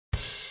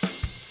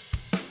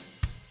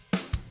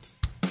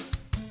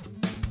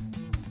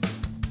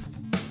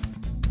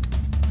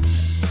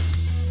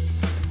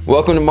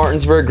Welcome to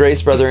Martinsburg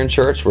Grace Brethren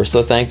Church. We're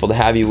so thankful to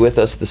have you with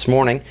us this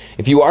morning.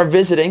 If you are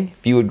visiting,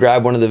 if you would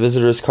grab one of the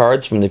visitors'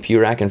 cards from the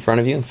pew rack in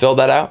front of you and fill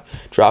that out,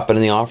 drop it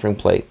in the offering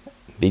plate.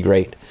 Be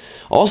great.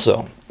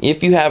 Also,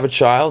 if you have a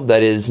child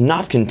that is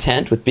not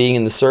content with being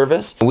in the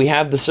service, we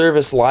have the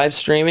service live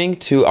streaming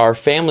to our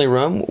family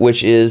room,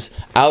 which is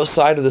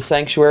outside of the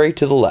sanctuary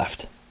to the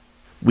left.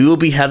 We will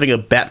be having a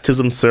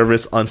baptism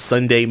service on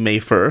Sunday, May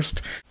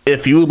 1st.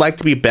 If you would like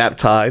to be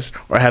baptized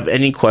or have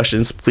any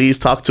questions, please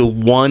talk to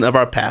one of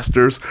our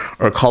pastors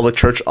or call the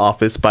church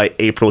office by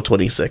April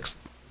 26th.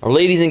 Our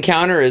Ladies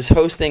Encounter is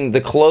hosting the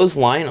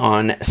clothesline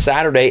on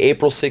Saturday,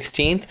 April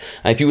 16th.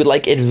 If you would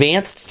like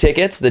advanced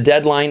tickets, the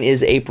deadline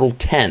is April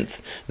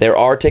 10th. There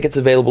are tickets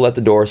available at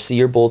the door. See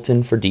your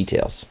bulletin for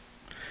details.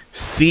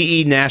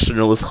 CE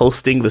National is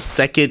hosting the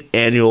second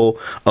annual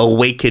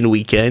Awaken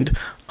Weekend.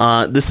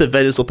 This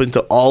event is open to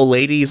all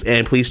ladies,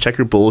 and please check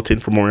your bulletin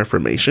for more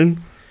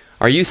information.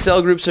 Our youth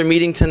cell groups are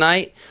meeting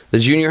tonight. The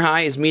junior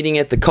high is meeting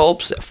at the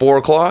Culps at 4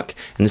 o'clock,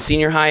 and the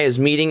senior high is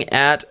meeting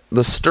at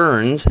the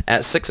Stearns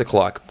at 6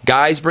 o'clock.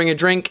 Guys bring a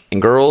drink,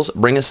 and girls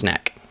bring a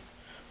snack.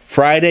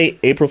 Friday,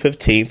 April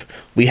 15th,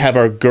 we have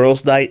our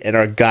girls' night and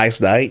our guys'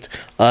 night.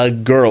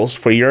 Girls,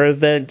 for your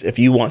event, if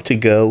you want to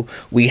go,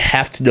 we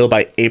have to know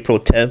by April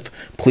 10th.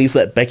 Please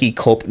let Becky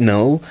Culp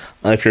know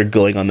if you're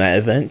going on that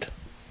event.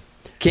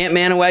 Camp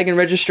Manawagon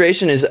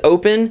registration is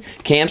open.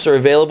 Camps are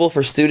available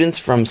for students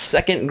from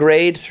 2nd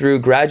grade through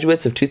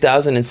graduates of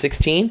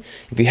 2016.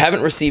 If you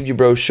haven't received your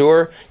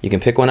brochure, you can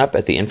pick one up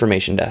at the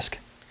information desk.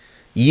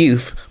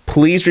 Youth,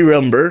 please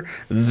remember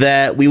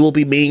that we will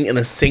be meeting in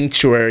the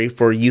sanctuary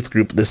for a youth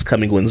group this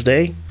coming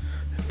Wednesday.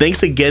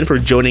 Thanks again for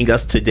joining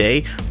us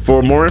today.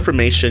 For more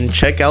information,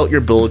 check out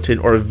your bulletin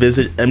or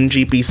visit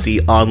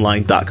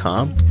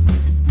mgbconline.com.